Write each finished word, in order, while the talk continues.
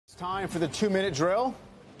Time for the 2-minute drill.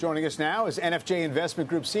 Joining us now is NFJ Investment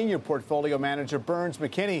Group Senior Portfolio Manager Burns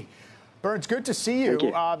McKinney. Burns, good to see you.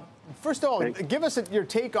 First of all, give us your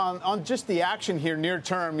take on just the action here near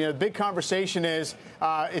term. You know, the big conversation is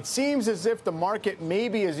it seems as if the market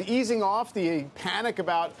maybe is easing off the panic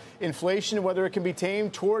about inflation, whether it can be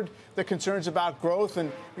tamed, toward the concerns about growth.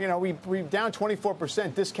 And, you know, we've down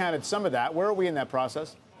 24%, discounted some of that. Where are we in that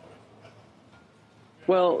process?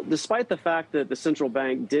 Well, despite the fact that the central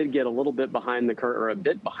bank did get a little bit behind the curve, or a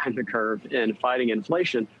bit behind the curve in fighting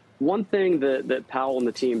inflation, one thing that Powell and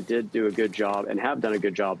the team did do a good job and have done a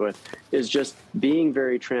good job with is just being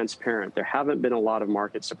very transparent. There haven't been a lot of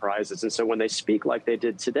market surprises. And so when they speak like they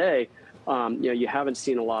did today, you haven't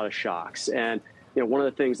seen a lot of shocks. And one of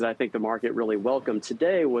the things that I think the market really welcomed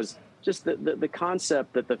today was just the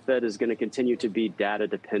concept that the Fed is going to continue to be data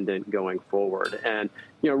dependent going forward. And,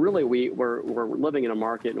 really we're living in a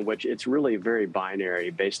market in which it's really very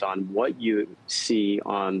binary based on what you see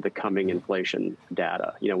on the coming inflation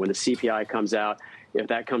data. When the CPI comes out, if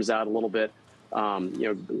that comes out a little bit,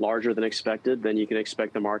 larger than expected, then you can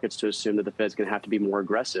expect the markets to assume that the Fed's going to have to be more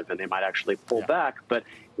aggressive and they might actually pull back. But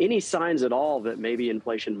any signs at all that maybe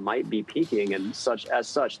inflation might be peaking and as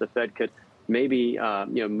such, the Fed could maybe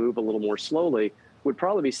move a little more slowly would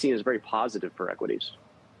probably be seen as very positive for equities.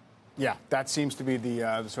 Yeah, that seems to be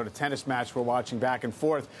the sort of tennis match we're watching back and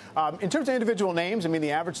forth. In terms of individual names, I mean,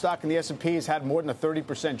 the average stock in the S&P has had more than a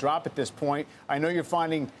 30% drop at this point. I know you're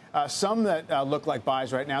finding some that look like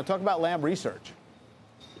buys right now. Talk about Lam Research.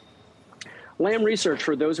 Lam Research,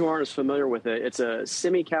 for those who aren't as familiar with it, it's a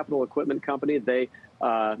semi-capital equipment company. They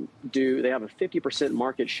have a 50%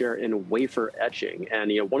 market share in wafer etching. And,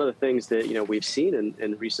 one of the things that, we've seen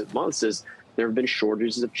in recent months is there have been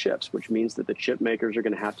shortages of chips, which means that the chip makers are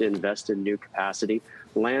going to have to invest in new capacity.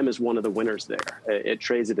 Lam is one of the winners there. It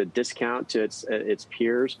trades at a discount to its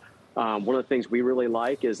peers. One of the things we really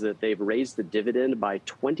like is that they've raised the dividend by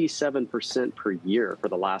 27% per year for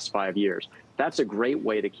the last 5 years. That's a great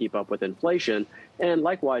way to keep up with inflation. And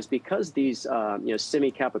likewise, because these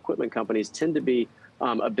semi-cap equipment companies tend to be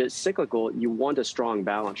a bit cyclical, you want a strong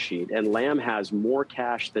balance sheet. And Lam has more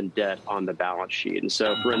cash than debt on the balance sheet. And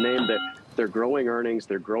so for a name that they're growing earnings,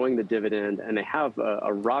 they're growing the dividend, and they have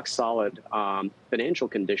a rock solid financial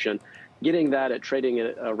condition, getting that at trading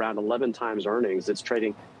at around 11 times earnings, it's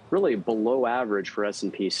trading really below average for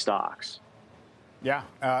S&P stocks. Yeah,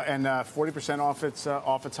 and 40% off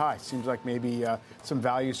its high. Seems like maybe some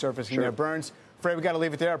value surfacing there. Burns, afraid we got to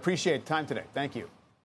leave it there. I appreciate the time today. Thank you.